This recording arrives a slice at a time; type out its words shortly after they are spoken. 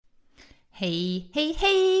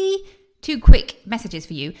Hey. 2 quick messages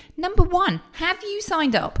for you. Number 1, have you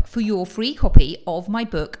signed up for your free copy of my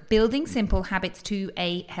book, Building Simple Habits to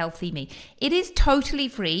a Healthy Me? It is totally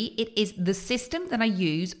free. It is the system that I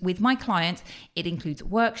use with my clients. It includes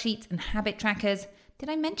worksheets and habit trackers. Did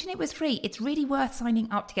I mention it was free? It's really worth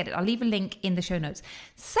signing up to get it. I'll leave a link in the show notes.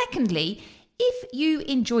 Secondly, if you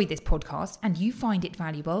enjoy this podcast and you find it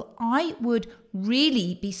valuable, I would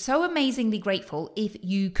really be so amazingly grateful if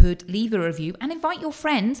you could leave a review and invite your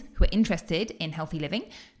friends who are interested in healthy living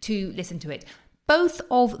to listen to it. Both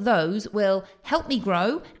of those will help me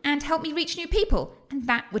grow and help me reach new people, and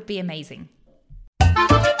that would be amazing.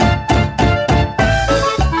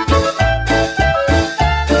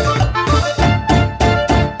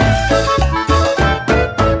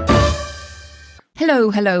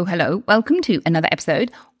 Hello. Welcome to another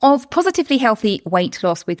episode of Positively Healthy Weight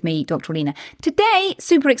Loss with me, Dr. Alina. Today,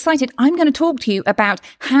 super excited, I'm going to talk to you about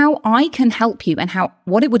how I can help you and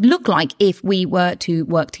what it would look like if we were to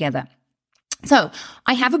work together. So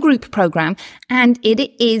I have a group program and it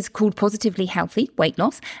is called Positively Healthy Weight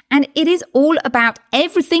Loss, and it is all about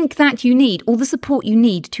everything that you need, all the support you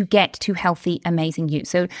need to get to Healthy Amazing You.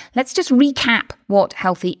 So let's just recap what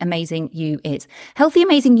Healthy Amazing You is. Healthy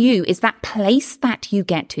Amazing You is that place that you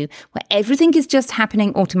get to where everything is just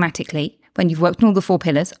happening automatically. When you've worked on all the 4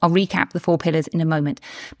 pillars, I'll recap the 4 pillars in a moment,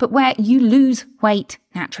 but where you lose weight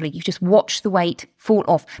naturally. You just watch the weight fall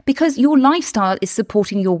off because your lifestyle is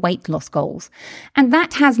supporting your weight loss goals. And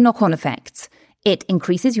that has knock-on effects. It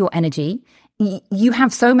increases your energy. You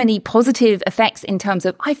have so many positive effects in terms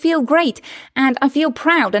of, I feel great and I feel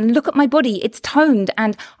proud and look at my body, it's toned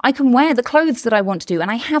and I can wear the clothes that I want to do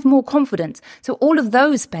and I have more confidence. So all of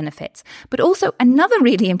those benefits. But also another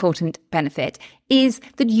really important benefit is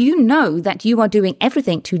that you know that you are doing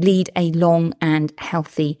everything to lead a long and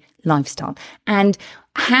healthy lifestyle. And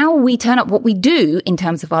how we turn up what we do in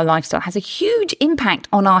terms of our lifestyle has a huge impact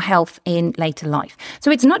on our health in later life.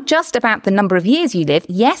 So it's not just about the number of years you live.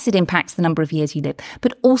 Yes, it impacts the number of years you live,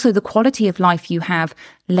 but also the quality of life you have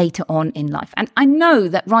later on in life. And I know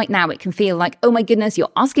that right now it can feel like, oh my goodness,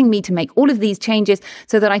 you're asking me to make all of these changes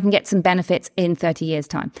so that I can get some benefits in 30 years'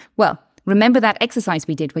 time. Well, remember that exercise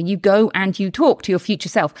we did where you go and you talk to your future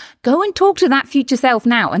self. Go and talk to that future self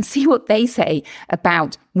now and see what they say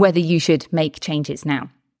about whether you should make changes now.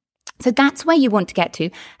 So that's where you want to get to.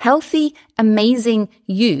 Healthy, amazing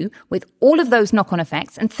you with all of those knock-on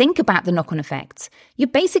effects, and think about the knock-on effects. You're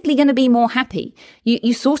basically going to be more happy.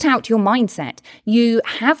 You sort out your mindset. You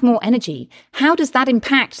have more energy. How does that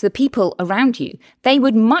impact the people around you? They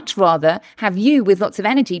would much rather have you with lots of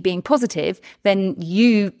energy being positive than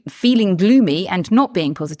you feeling gloomy and not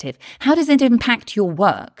being positive. How does it impact your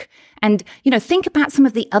work? And, think about some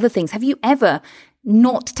of the other things. Have you ever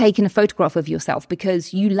not taken a photograph of yourself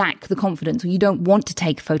because you lack the confidence or you don't want to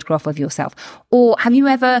take a photograph of yourself? Or have you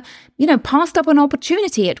ever, passed up an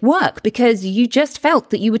opportunity at work because you just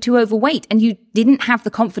felt that you were too overweight and you didn't have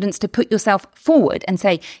the confidence to put yourself forward and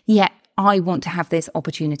say, yeah, I want to have this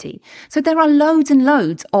opportunity. So there are loads and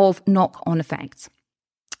loads of knock-on effects.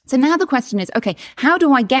 So now the question is, okay, how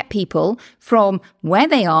do I get people from where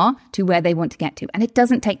they are to where they want to get to? And it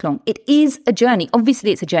doesn't take long. It is a journey.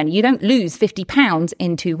 Obviously, it's a journey. You don't lose 50 pounds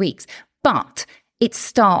in 2 weeks, but it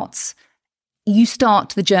starts. You start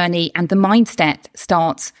the journey and the mindset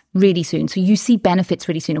starts really soon. So you see benefits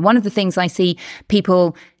really soon. And one of the things I see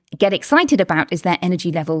people get excited about is their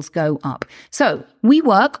energy levels go up. So we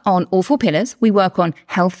work on all 4 pillars. We work on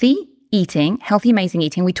healthy eating, healthy, amazing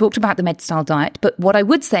eating. We talked about the MedStyle diet, but what I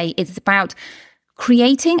would say is it's about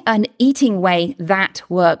creating an eating way that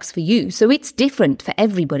works for you. So it's different for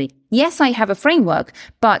everybody. Yes, I have a framework,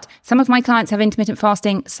 but some of my clients have intermittent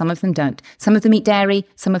fasting, some of them don't. Some of them eat dairy,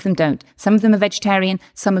 some of them don't. Some of them are vegetarian,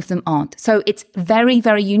 some of them aren't. So it's very,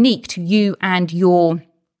 very unique to you and your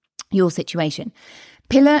situation.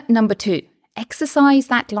 Pillar number 2. Exercise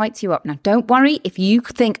that lights you up. Now, don't worry if you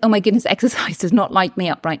think, oh my goodness, exercise does not light me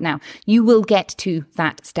up right now. You will get to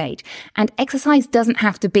that stage. And exercise doesn't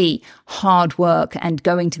have to be hard work and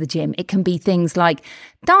going to the gym. It can be things like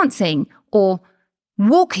dancing or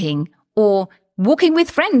walking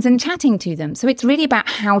with friends and chatting to them. So it's really about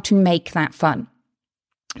how to make that fun.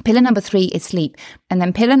 Pillar number 3 is sleep. And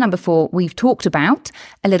then pillar number 4, we've talked about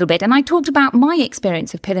a little bit. And I talked about my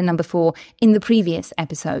experience of pillar number 4 in the previous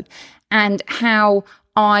episode and how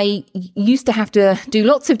I used to have to do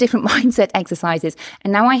lots of different mindset exercises.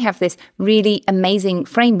 And now I have this really amazing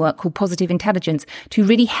framework called Positive Intelligence to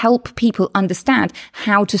really help people understand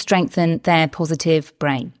how to strengthen their positive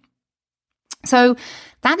brain. So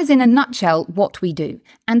that is in a nutshell what we do.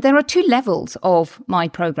 And there are 2 levels of my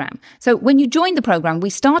program. So when you join the program, we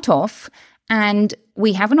start off And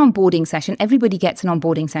we have an onboarding session. Everybody gets an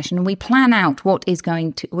onboarding session, and we plan out what it's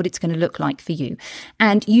going to look like for you.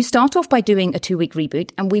 And you start off by doing a 2-week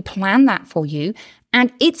reboot, and we plan that for you.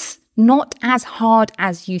 And it's not as hard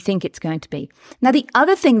as you think it's going to be. Now, the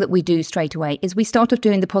other thing that we do straight away is we start off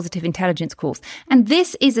doing the Positive Intelligence course. And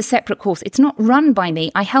this is a separate course. It's not run by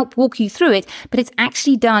me. I help walk you through it, but it's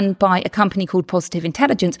actually done by a company called Positive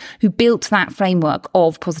Intelligence who built that framework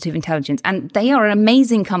of positive intelligence. And they are an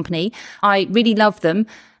amazing company. I really love them,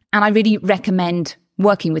 and I really recommend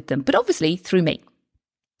working with them, but obviously through me.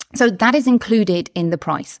 So that is included in the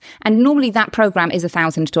price. And normally that program is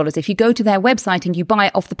 $1,000. If you go to their website and you buy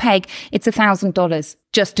it off the peg, it's $1,000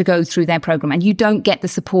 just to go through their program. And you don't get the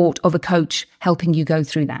support of a coach helping you go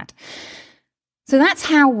through that. So that's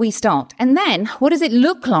how we start. And then what does it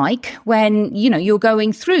look like when, you're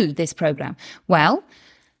going through this program? Well,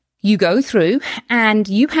 you go through and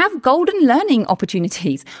you have golden learning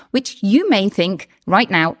opportunities, which you may think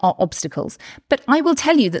right now are obstacles. But I will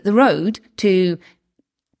tell you that the road to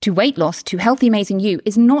weight loss, to healthy, amazing you,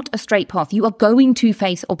 is not a straight path. You are going to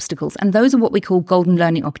face obstacles, and those are what we call golden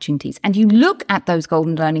learning opportunities. And you look at those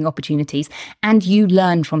golden learning opportunities and you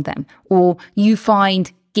learn from them, or you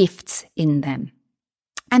find gifts in them.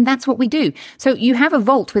 And that's what we do. So you have a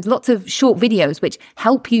vault with lots of short videos which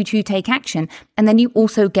help you to take action. And then you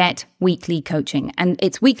also get weekly coaching. And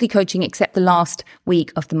it's weekly coaching except the last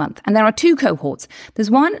week of the month. And there are 2 cohorts. There's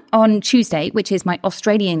one on Tuesday, which is my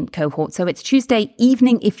Australian cohort. So it's Tuesday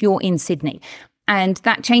evening if you're in Sydney. And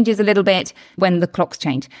that changes a little bit when the clocks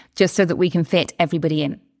change, just so that we can fit everybody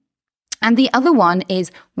in. And the other one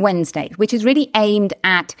is Wednesday, which is really aimed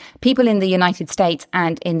at people in the United States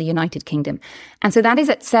and in the United Kingdom. And so that is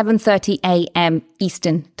at 7:30 a.m.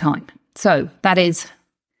 Eastern time. So that is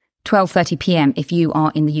 12:30 p.m. if you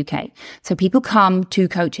are in the UK. So people come to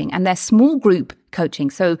coaching, and they're small group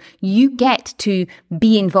coaching. So you get to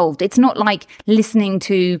be involved. It's not like listening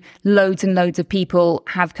to loads and loads of people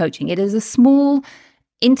have coaching. It is a small,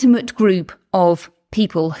 intimate group of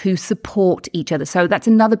people who support each other. So that's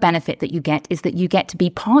another benefit that you get, is that you get to be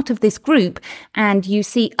part of this group and you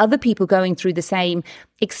see other people going through the same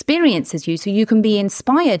experience as you, so you can be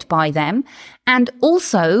inspired by them. And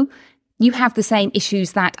also you have the same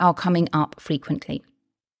issues that are coming up frequently.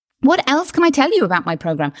 What else can I tell you about my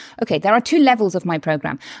program? Okay, there are 2 levels of my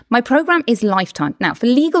program. My program is lifetime. Now, for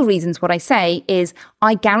legal reasons, what I say is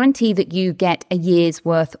I guarantee that you get a year's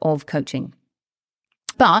worth of coaching.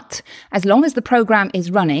 But as long as the program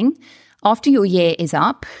is running, after your year is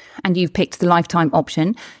up and you've picked the lifetime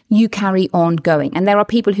option, you carry on going. And there are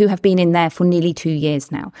people who have been in there for nearly 2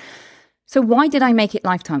 years now. So why did I make it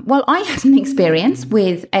lifetime? Well, I had an experience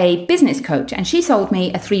with a business coach, and she sold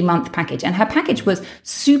me a 3-month package, and her package was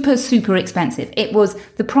super, super expensive. It was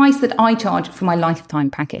the price that I charge for my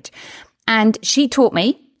lifetime package. And she taught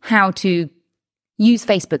me how to use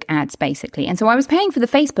Facebook ads, basically. And so I was paying for the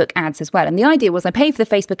Facebook ads as well. And the idea was I pay for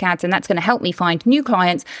the Facebook ads, and that's going to help me find new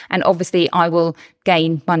clients. And obviously I will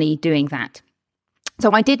gain money doing that.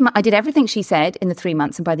 So I did everything she said in the 3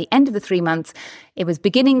 months. And by the end of the 3 months, it was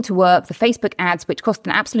beginning to work. The Facebook ads, which cost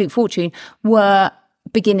an absolute fortune, were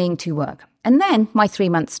beginning to work. And then my 3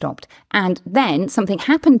 months stopped. And then something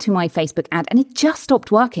happened to my Facebook ad, and it just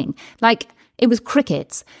stopped working. Like, it was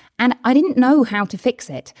crickets. And I didn't know how to fix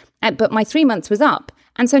it. But my 3 months was up.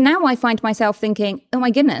 And so now I find myself thinking, oh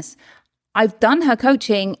my goodness, I've done her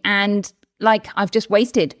coaching, and I've just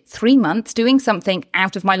wasted 3 months doing something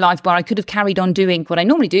out of my life where I could have carried on doing what I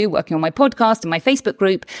normally do, working on my podcast and my Facebook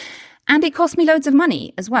group. And it cost me loads of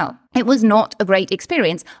money as well. It was not a great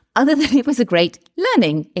experience, other than it was a great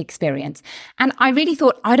learning experience. And I really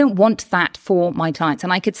thought, I don't want that for my clients.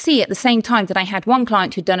 And I could see at the same time that I had one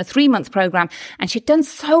client who'd done a 3-month program, and she'd done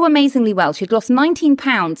so amazingly well. She'd lost 19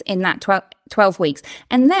 pounds in that 12 weeks.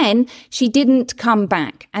 And then she didn't come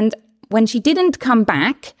back. And when she didn't come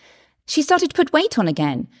back, she started to put weight on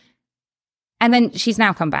again. And then she's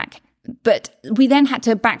now come back. But we then had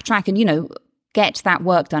to backtrack and, get that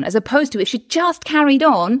work done, as opposed to if she just carried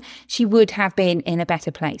on, she would have been in a better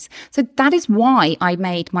place. So that is why I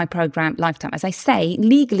made my program lifetime. As I say,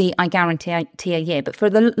 legally, I guarantee a year, but for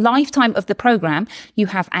the lifetime of the program, you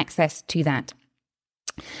have access to that.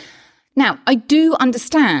 Now, I do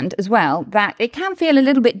understand as well that it can feel a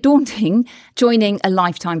little bit daunting joining a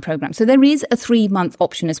lifetime program. So there is a 3-month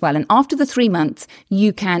option as well. And after the 3 months,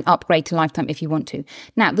 you can upgrade to lifetime if you want to.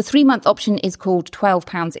 Now, the 3-month option is called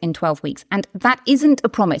 £12 in 12 weeks. And that isn't a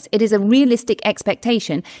promise. It is a realistic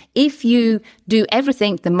expectation. If you do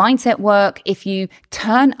everything, the mindset work, if you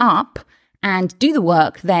turn up and do the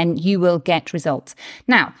work, then you will get results.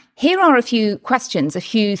 Now, here are a few questions, a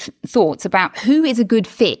few thoughts about who is a good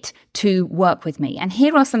fit to work with me. And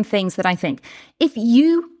here are some things that I think. If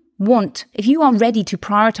you are ready to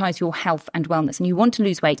prioritize your health and wellness and you want to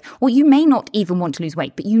lose weight, or you may not even want to lose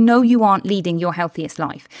weight, but you know you aren't leading your healthiest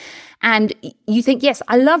life. And you think, yes,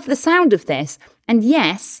 I love the sound of this. And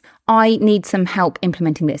yes, I need some help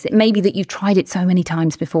implementing this. It may be that you've tried it so many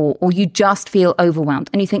times before, or you just feel overwhelmed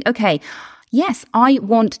and you think, okay, yes, I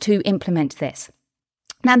want to implement this.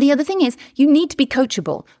 Now, the other thing is you need to be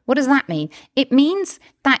coachable. What does that mean? It means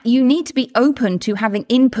that you need to be open to having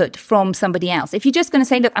input from somebody else. If you're just going to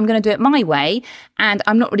say, look, I'm going to do it my way, and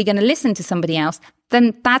I'm not really going to listen to somebody else,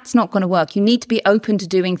 then that's not going to work. You need to be open to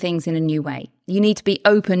doing things in a new way. You need to be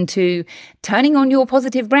open to turning on your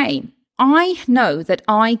positive brain. I know that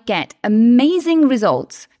I get amazing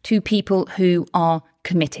results to people who are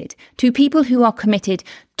committed, to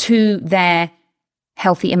their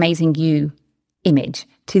healthy, amazing you image,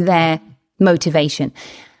 to their motivation.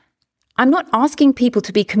 I'm not asking people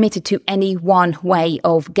to be committed to any one way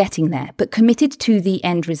of getting there, but committed to the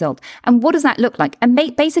end result. And what does that look like? And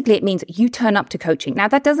basically, it means you turn up to coaching. Now,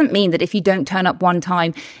 that doesn't mean that if you don't turn up one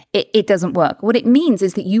time, it doesn't work. What it means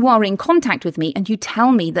is that you are in contact with me and you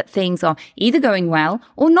tell me that things are either going well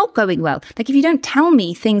or not going well. Like if you don't tell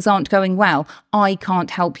me things aren't going well, I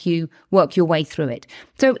can't help you work your way through it.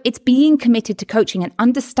 So it's being committed to coaching and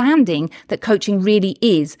understanding that coaching really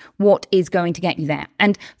is what is going to get you there.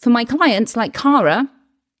 And for my clients like Cara,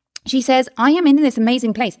 she says, I am in this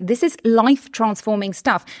amazing place. This is life transforming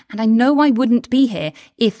stuff. And I know I wouldn't be here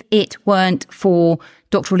if it weren't for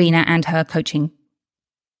Dr. Alina and her coaching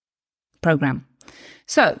program.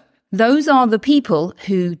 So those are the people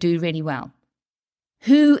who do really well.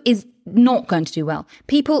 Who is not going to do well?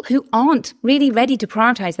 People who aren't really ready to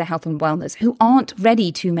prioritize their health and wellness, who aren't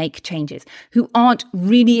ready to make changes, who aren't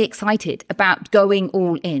really excited about going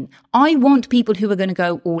all in. I want people who are going to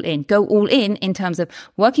go all in terms of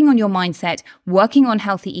working on your mindset, working on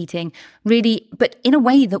healthy eating, really, but in a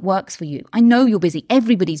way that works for you. I know you're busy.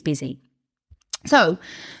 Everybody's busy. So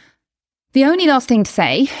the only last thing to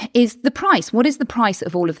say is the price. What is the price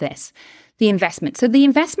of all of this? The investment. So the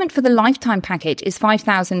investment for the lifetime package is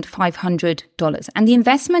 $5,500. And the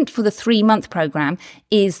investment for the 3-month program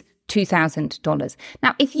is $2,000.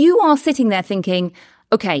 Now, if you are sitting there thinking,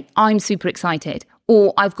 okay, I'm super excited,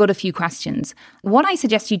 or I've got a few questions, what I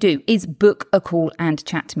suggest you do is book a call and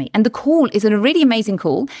chat to me. And the call is a really amazing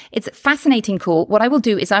call. It's a fascinating call. What I will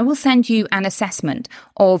do is I will send you an assessment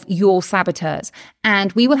of your saboteurs,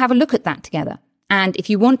 and we will have a look at that together. And if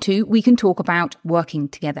you want to, we can talk about working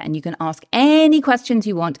together and you can ask any questions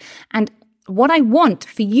you want. And what I want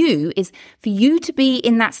for you is for you to be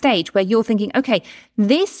in that stage where you're thinking, okay,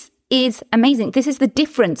 this is amazing. This is the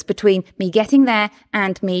difference between me getting there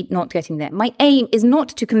and me not getting there. My aim is not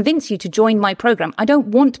to convince you to join my program. I don't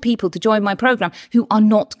want people to join my program who are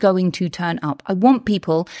not going to turn up. I want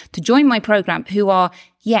people to join my program who are,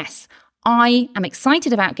 yes, I am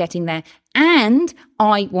excited about getting there and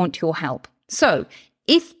I want your help. So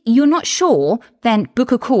if you're not sure, then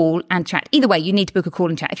book a call and chat. Either way, you need to book a call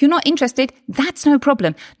and chat. If you're not interested, that's no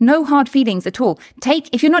problem. No hard feelings at all.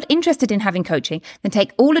 If you're not interested in having coaching, then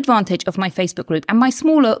take all advantage of my Facebook group and my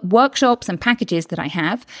smaller workshops and packages that I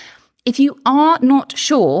have. If you are not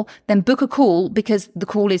sure, then book a call because the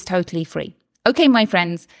call is totally free. Okay, my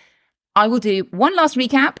friends, I will do one last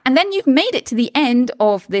recap and then you've made it to the end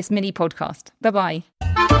of this mini podcast. Bye-bye.